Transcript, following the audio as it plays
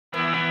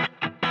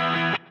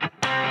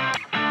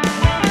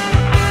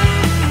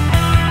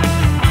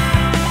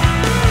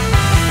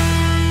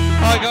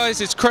guys,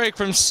 it's Craig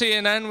from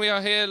C&N. We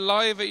are here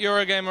live at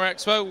Eurogamer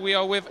Expo. We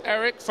are with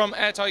Eric from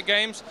Airtight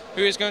Games,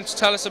 who is going to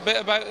tell us a bit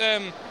about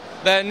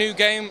their new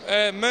game,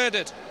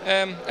 Murdered.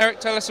 Eric,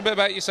 tell us a bit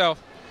about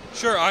yourself.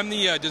 Sure, I'm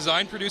the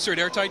design producer at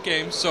Airtight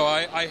Games, so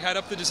I head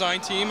up the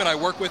design team and I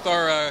work with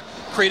our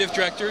creative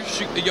director,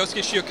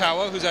 Yosuke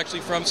Shiokawa, who's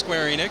actually from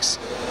Square Enix,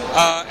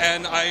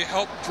 and I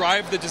help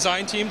drive the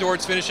design team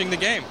towards finishing the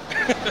game.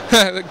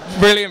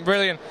 Brilliant,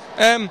 brilliant.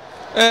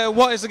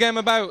 What is the game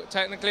about?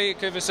 Technically,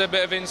 give us a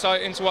bit of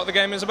insight into what the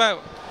game is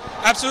about.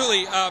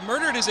 Absolutely.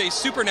 Murdered is a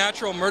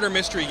supernatural murder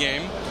mystery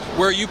game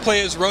where you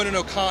play as Ronan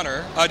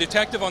O'Connor, a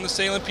detective on the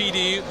Salem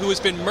PD who has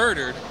been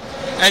murdered,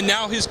 and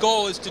now his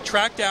goal is to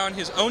track down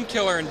his own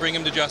killer and bring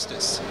him to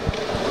justice.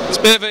 It's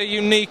a bit of a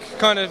unique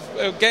kind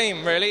of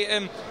game, really.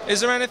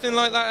 Is there anything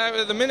like that out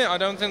at the minute? I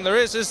don't think there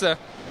is there?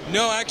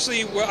 No,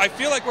 actually, I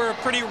feel like we're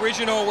pretty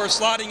original. We're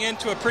slotting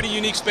into a pretty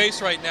unique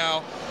space right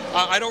now.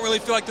 I don't really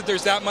feel like that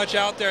there's that much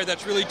out there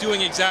that's really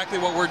doing exactly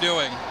what we're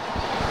doing.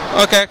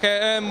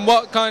 Okay.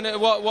 What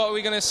are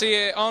we going to see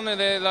it on?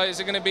 Is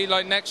it going to be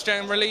like next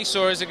gen release,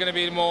 or is it going to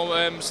be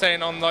more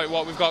staying on like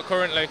what we've got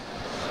currently?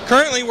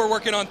 Currently, we're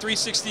working on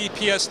 360,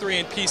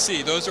 PS3, and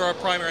PC. Those are our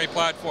primary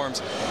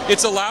platforms.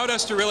 It's allowed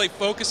us to really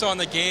focus on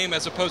the game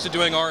as opposed to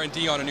doing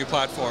R&D on a new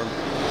platform.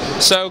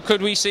 So,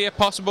 could we see a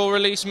possible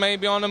release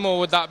maybe on them, or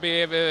would that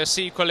be a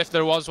sequel if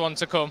there was one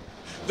to come?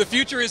 The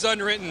future is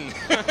unwritten.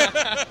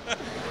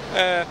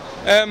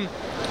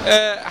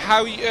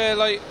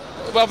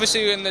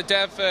 Obviously in the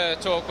dev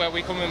talk where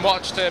we come and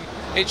watched, it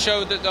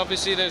showed that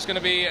obviously there's going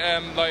to be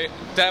like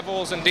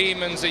devils and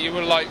demons that you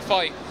will like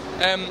fight.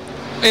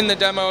 In the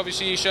demo,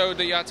 obviously you showed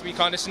that you had to be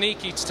kind of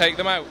sneaky to take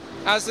them out.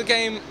 As the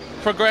game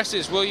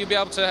progresses, will you be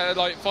able to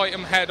like fight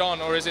them head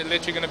on, or is it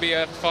literally going to be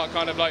a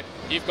kind of like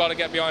you've got to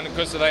get behind them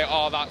because they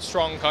are that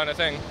strong kind of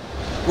thing?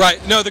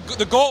 Right. No,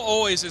 the goal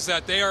always is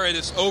that they are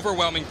this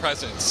overwhelming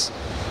presence,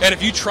 and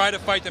if you try to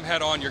fight them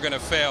head on, you're going to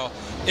fail.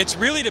 It's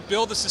really to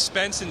build the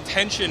suspense and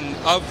tension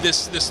of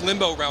this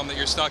limbo realm that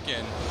you're stuck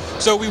in.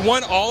 So we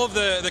want all of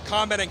the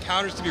combat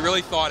encounters to be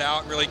really thought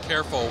out and really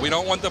careful. We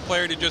don't want the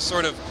player to just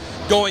sort of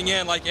going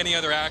in like any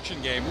other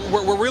action game.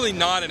 We're really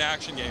not an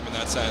action game in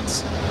that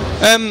sense.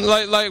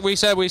 Like we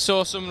said, we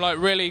saw some like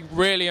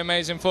really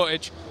amazing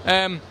footage.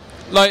 I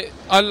like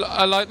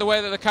the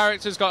way that the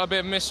character's got a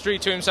bit of mystery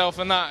to himself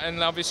and that,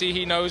 and obviously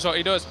he knows what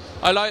he does.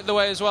 I like the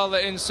way as well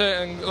that in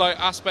certain like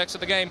aspects of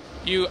the game,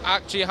 you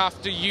actually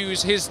have to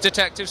use his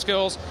detective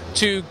skills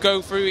to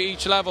go through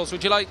each levels.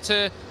 Would you like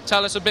to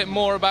tell us a bit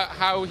more about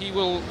how he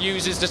will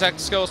use his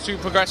detective skills to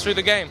progress through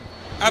the game?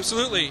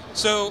 Absolutely.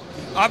 So,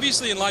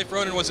 obviously in life,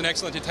 Ronan was an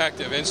excellent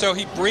detective, and so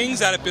he brings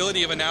that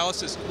ability of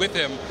analysis with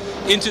him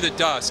into the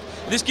dusk.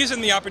 This gives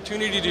him the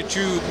opportunity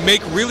to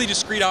make really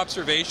discrete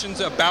observations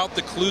about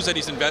the clues that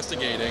he's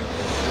investigating.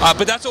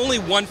 But that's only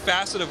one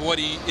facet of what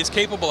he is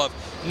capable of.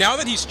 Now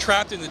that he's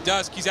trapped in the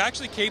dusk, he's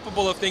actually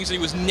capable of things that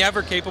he was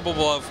never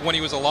capable of when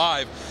he was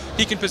alive.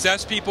 He can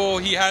possess people,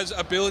 he has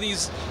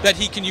abilities that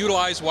he can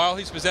utilize while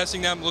he's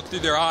possessing them, look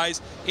through their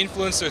eyes,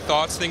 influence their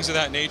thoughts, things of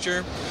that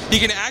nature. He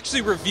can actually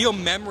reveal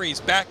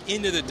memories back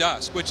into the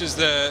dusk, it's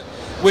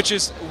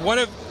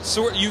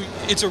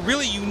a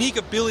really unique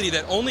ability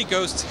that only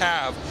ghosts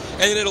have,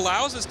 and it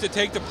allows us to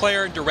take the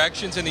player in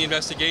directions in the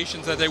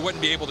investigations that they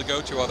wouldn't be able to go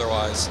to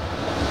otherwise.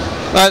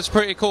 That's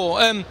pretty cool.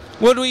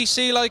 Would we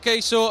see like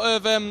a sort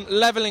of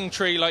leveling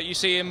tree like you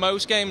see in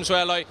most games,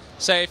 where like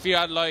say if you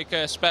had like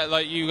a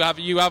you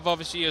have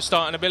obviously your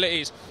starting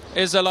abilities?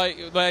 Is there like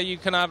where you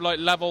can have like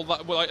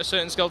a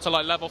certain skill to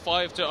like level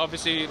 5 to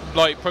obviously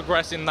like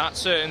progress in that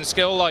certain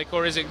skill, like,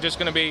 or is it just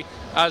going to be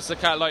as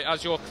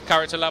as your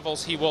character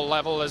levels, he will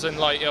level, as in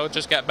like it'll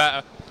just get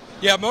better?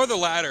 Yeah, more the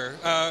latter.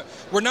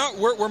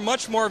 We're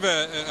much more of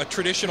a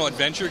traditional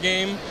adventure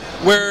game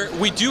where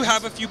we do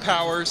have a few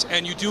powers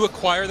and you do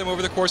acquire them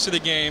over the course of the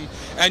game,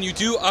 and you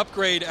do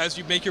upgrade as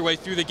you make your way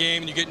through the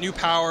game and you get new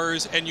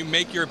powers and you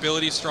make your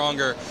abilities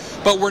stronger.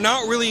 But we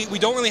don't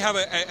really have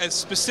a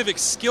specific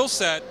skill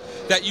set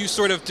that you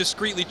sort of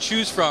discreetly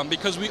choose from,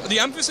 because the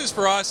emphasis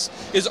for us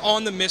is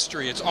on the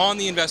mystery, it's on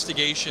the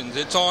investigations,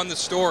 it's on the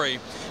story.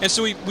 And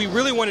so we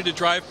really wanted to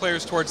drive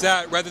players towards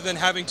that rather than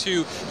having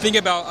to think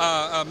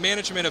about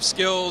management of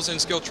skills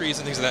and skill trees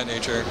and things of that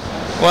nature.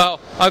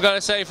 Well, I've got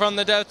to say, from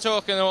the dev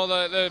talk and all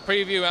the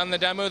preview and the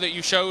demo that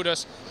you showed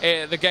us,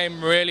 the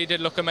game really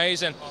did look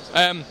amazing.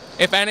 Awesome.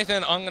 If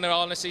anything, I'm going to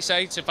honestly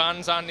say to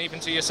fans and even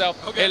to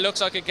yourself, okay, it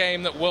looks like a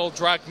game that will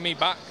drag me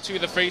back to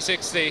the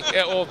 360.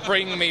 It will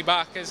bring me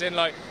back, as in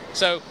like,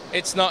 so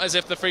it's not as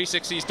if the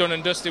 360 is done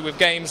and dusted with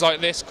games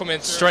like this coming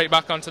straight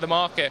back onto the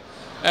market.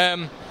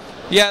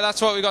 Yeah,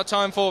 that's what we got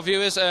time for,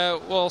 viewers.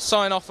 We'll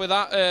sign off with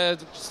that.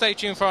 Stay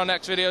tuned for our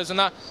next videos and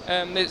that.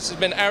 This has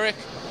been Eric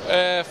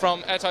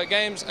from Airtight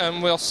Games,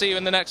 and we'll see you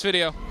in the next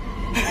video.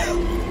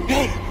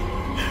 Hey!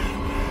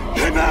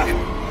 Get back!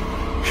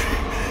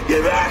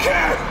 Get back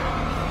here!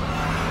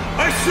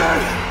 I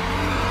said,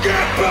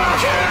 get back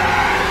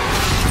here!